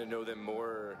gotten to know them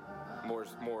more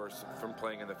from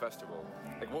playing in the festival?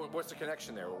 What's the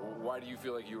connection there? Why do you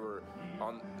feel like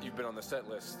you've been on the set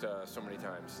list so many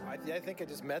times? I think I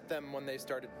just met them when they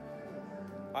started.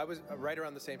 I was right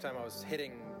around the same time I was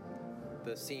hitting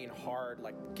the scene hard,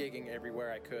 gigging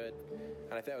everywhere I could,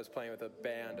 and I think I was playing with a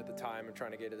band at the time and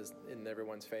trying to get it in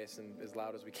everyone's face and as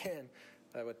loud as we can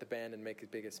with the band and make a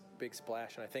big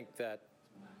splash. And I think that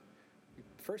we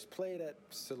first played at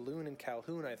Saloon in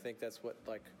Calhoun. I think that's what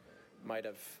might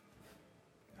have.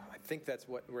 I think that's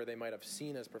where they might have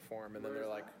seen us perform, and then they're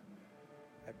like,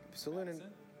 Saloon in.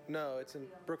 No, it's in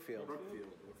Brookfield.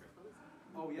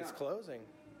 Oh yeah. It's closing.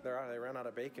 They ran out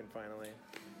of bacon finally.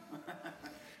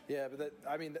 Yeah, but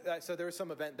so there was some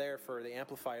event there for the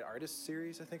Amplified Artists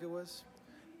Series, I think it was,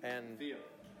 and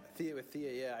Thea with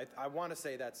Thea. Yeah, I want to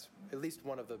say that's at least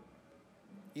one of the.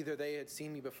 Either they had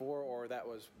seen me before, or that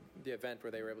was the event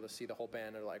where they were able to see the whole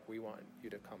band. They're like, "We want you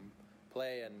to come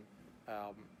play," and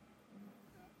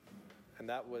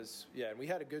that was and we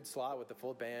had a good slot with the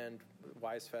full band.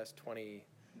 Wisefest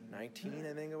 2019,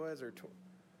 I think it was,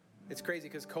 it's crazy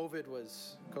because COVID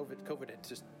had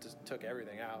just took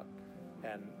everything out,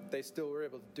 and they still were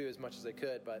able to do as much as they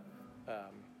could, but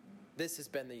this has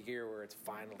been the year where it's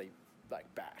finally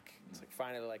back. It's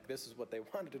finally this is what they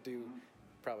wanted to do,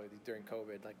 probably during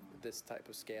COVID, like this type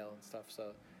of scale and stuff.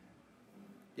 So,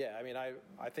 yeah, I mean, I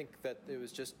think that it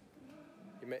was just,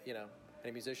 you know,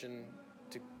 any musician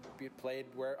to be played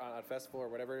on a festival or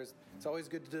whatever it is, it's always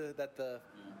good that the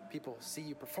people see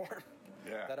you perform.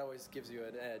 Yeah. That always gives you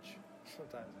an edge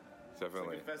sometimes.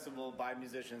 Definitely. It's like a festival by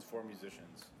musicians for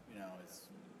musicians. You know, it's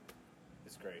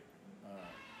great,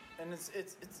 and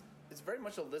it's very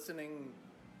much a listening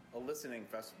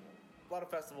festival. A lot of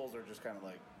festivals are just kind of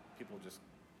like people just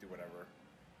do whatever.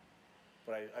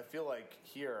 But I feel like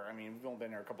here, I mean, we've only been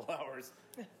here a couple hours.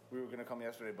 We were going to come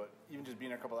yesterday, but even just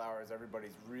being here a couple hours,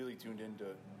 everybody's really tuned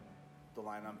into the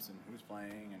lineups and who's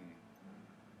playing, and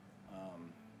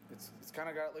it's kind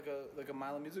of got like a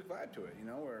Mile of Music vibe to it, you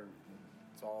know, where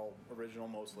it's all original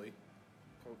mostly,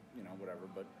 you know, whatever.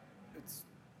 But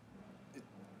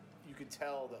you could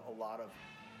tell that a lot of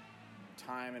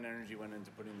time and energy went into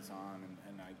putting this on,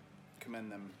 and I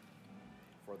commend them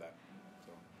for that.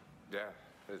 So Yeah,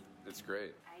 it's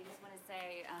great. I just want to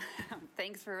say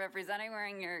thanks for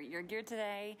wearing your gear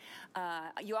today.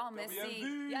 You all missed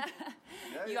seeing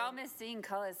all missed seeing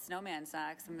Cullis snowman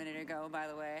socks a minute ago. By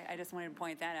the way, I just wanted to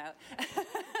point that out.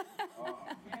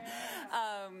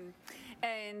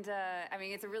 I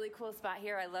mean, it's a really cool spot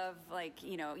here. I love, like,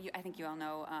 you know, I think you all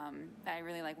know, I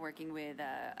really like working with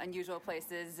unusual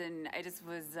places, and I just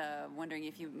was wondering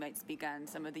if you might speak on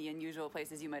some of the unusual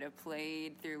places you might have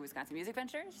played through Wisconsin Music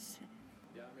Ventures.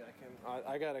 Yeah, I mean,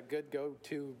 I got a good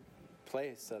go-to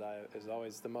place that is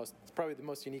always it's probably the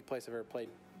most unique place I've ever played,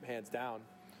 hands down.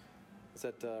 It's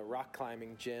at Rock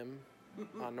Climbing Gym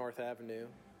on North Avenue.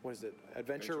 What is it?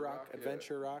 Adventure Rock?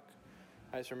 Adventure Rock.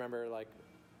 I just remember, like,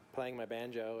 playing my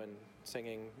banjo and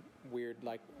singing weird,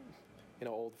 like, you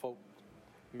know, old folk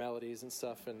melodies and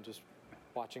stuff, and just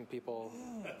watching people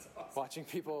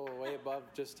way above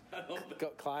just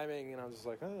climbing, and I was just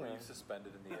like, oh. Were you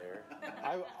suspended in the air?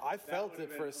 I felt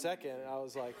it for a second. I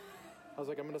was like, I'm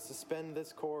going to suspend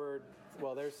this cord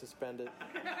while they're suspended.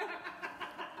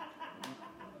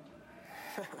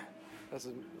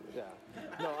 Yeah.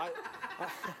 No,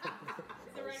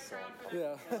 The right crowd for that.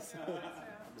 Yeah.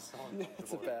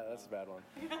 That's a bad one.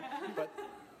 But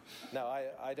no,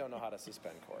 I don't know how to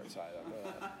suspend cords.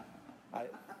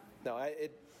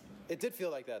 It did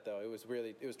feel like that though. It was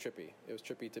trippy. It was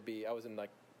trippy to be. I was in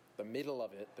like the middle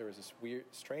of it. There was this weird,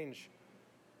 strange,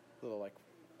 little like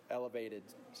elevated.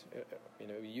 You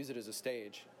know, you use it as a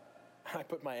stage. I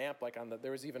put my amp like on the.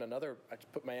 There was even another. I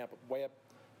put my amp way up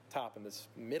top in this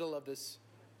middle of this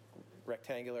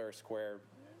rectangular or square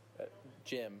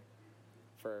gym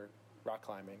for rock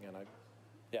climbing, and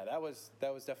that was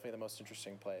definitely the most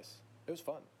interesting place. It was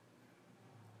fun.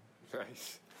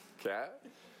 Nice. Kat?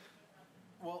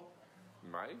 Well,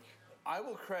 Mike? I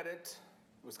will credit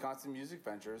Wisconsin Music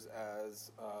Ventures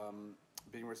as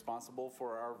being responsible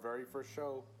for our very first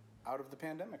show out of the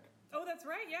pandemic. Oh, that's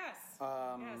right. Yes.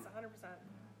 Yes, 100%.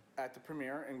 At the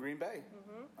premiere in Green Bay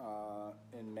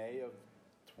in May of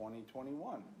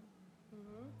 2021.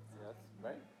 Mm-hmm. Yes,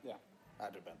 right? Yeah,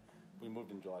 had to have been. We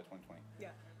moved in July 2020.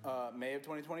 Yeah. May of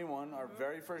 2021, our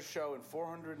very first show in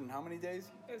 400 and how many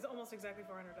days? It was almost exactly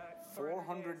 400 days.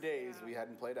 400 days we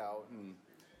hadn't played out, and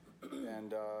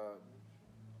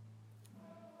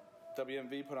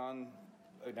WMV put on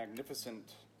a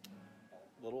magnificent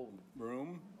little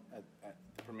room at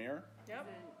the premiere. Yep.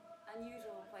 It's an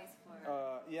unusual place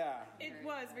for. Yeah. It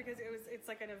was because it's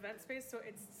like an event space, so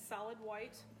it's solid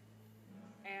white,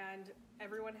 and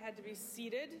everyone had to be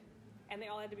seated, and they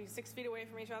all had to be 6 feet away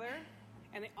from each other,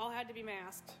 and they all had to be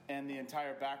masked. And the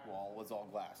entire back wall was all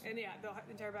glass. And yeah, the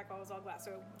entire back wall was all glass.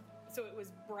 So it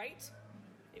was bright,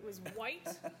 it was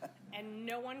white, and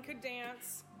no one could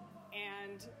dance,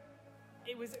 and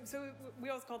it was. So we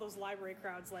always call those library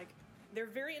crowds, like they're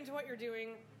very into what you're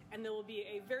doing, and there will be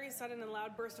a very sudden and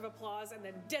loud burst of applause, and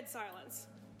then dead silence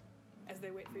as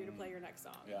they wait for you to play your next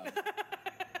song. Yeah.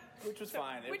 Which was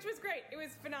fine. Which was great. It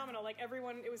was phenomenal. Like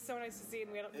everyone, it was so nice to see,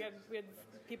 and we had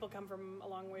people come from a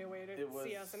long way away to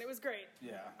see us, and it was great.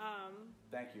 Yeah.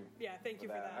 Thank you. Yeah, thank you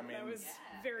for that. I mean, that was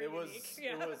very unique.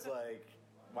 It was like,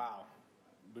 wow,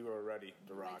 we were ready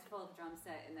to rock. Mike's full drum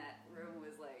set in that room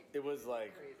was like. It was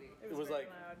like crazy. It was very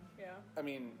loud. Yeah. I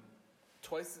mean,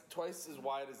 twice as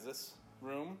wide as this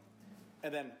room,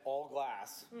 and then all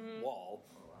glass wall.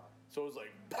 So it was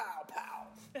like pow pow,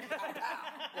 pow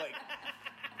pow, like.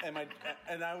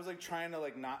 And I was like trying to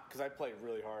like not, because I play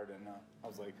really hard, and I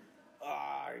was like,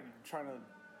 trying to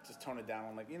just tone it down.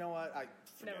 I'm like, you know what?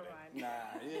 Forget Never it. mind.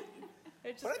 Nah. But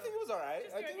I think it was all right.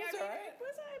 I think it was all right. It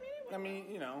was, I mean,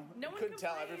 you know, no you one couldn't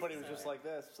tell. complained, Everybody was so. just like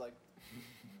this. It's like.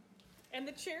 And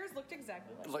the chairs looked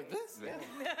exactly Like this? Yeah.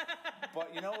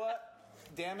 But you know what?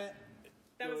 Damn it.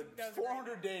 That was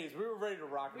 400 days. We were ready to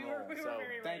rock and roll. We were so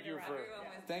very thank ready you to for rock.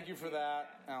 thank you for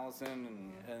that,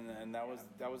 Allison, and that was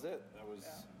it. That was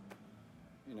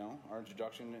our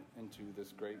introduction into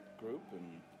this great group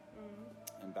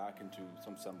and back into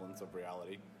some semblance of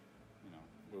reality.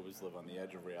 We always live on the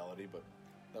edge of reality, but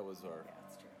that was our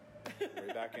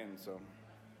way back in. So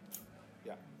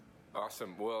yeah.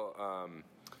 Awesome. Well,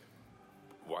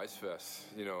 WiseFest,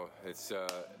 it's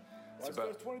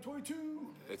about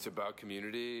 2022. It's about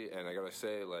community, and I gotta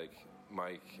say, like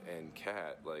Mike and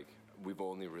Kat, like we've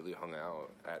only really hung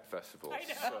out at festivals. I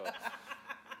know.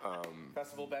 So,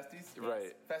 festival besties,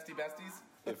 right? Festy besties.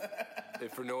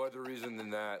 If for no other reason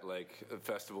than that, like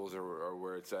festivals are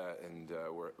where it's at, and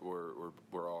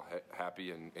we're all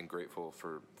happy and grateful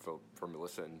for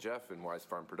Melissa and Jeff and Wise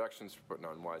Farm Productions for putting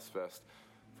on WiseFest.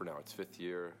 For now, it's 5th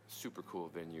year. Super cool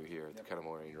venue here at the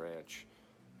Kettle-Moraine Ranch.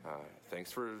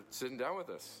 Thanks for sitting down with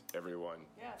us, everyone.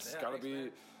 It's got to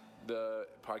be the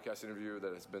podcast interview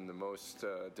that has been the most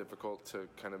difficult to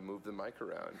kind of move the mic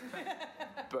around,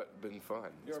 but been fun.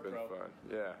 It's been fun.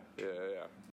 Yeah.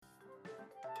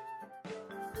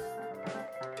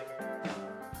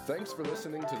 Thanks for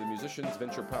listening to the Musicians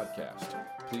Venture podcast.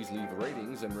 Please leave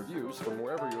ratings and reviews from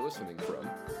wherever you're listening from.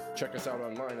 Check us out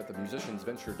online at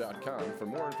themusiciansventure.com for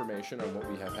more information on what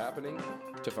we have happening,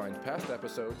 to find past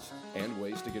episodes, and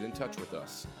ways to get in touch with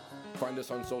us. Find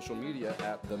us on social media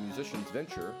at The Musicians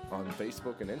Venture on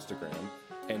Facebook and Instagram,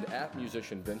 and at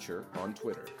Musician Venture on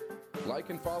Twitter. Like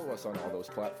and follow us on all those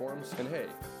platforms, and hey,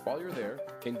 while you're there,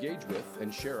 engage with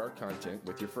and share our content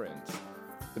with your friends.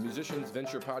 The Musicians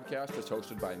Venture podcast is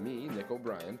hosted by me, Nick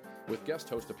O'Brien, with guest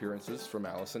host appearances from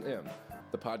Allison M.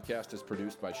 The podcast is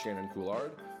produced by Shannon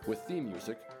Coulard, with theme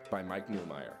music by Mike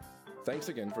Newmeyer. Thanks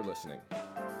again for listening.